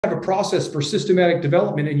have a process for systematic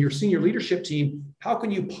development in your senior leadership team, how can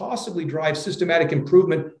you possibly drive systematic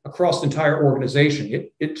improvement across the entire organization?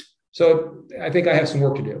 So I think I have some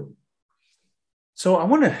work to do. So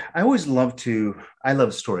I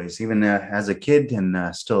love stories, even as a kid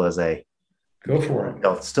and still as a Go for it.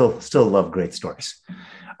 adult, still love great stories.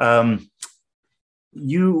 Um,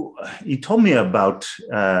 you told me about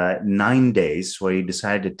 9 days where you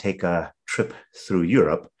decided to take a trip through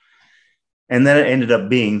Europe. And then it ended up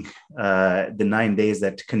being the 9 days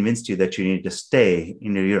that convinced you that you needed to stay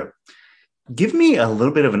in Europe. Give me a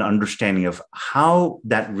little bit of an understanding of how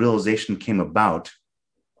that realization came about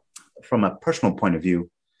from a personal point of view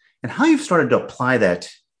and how you've started to apply that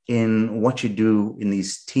in what you do in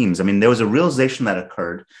these teams. I mean, there was a realization that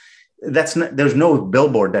occurred. There's no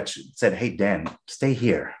billboard that said, "Hey, Dan, stay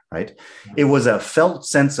here," right? It was a felt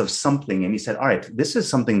sense of something. And you said, all right, this is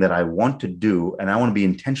something that I want to do. And I want to be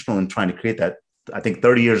intentional in trying to create that. I think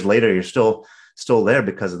 30 years later, you're still there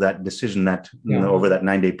because of that decision over that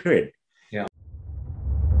 9-day period.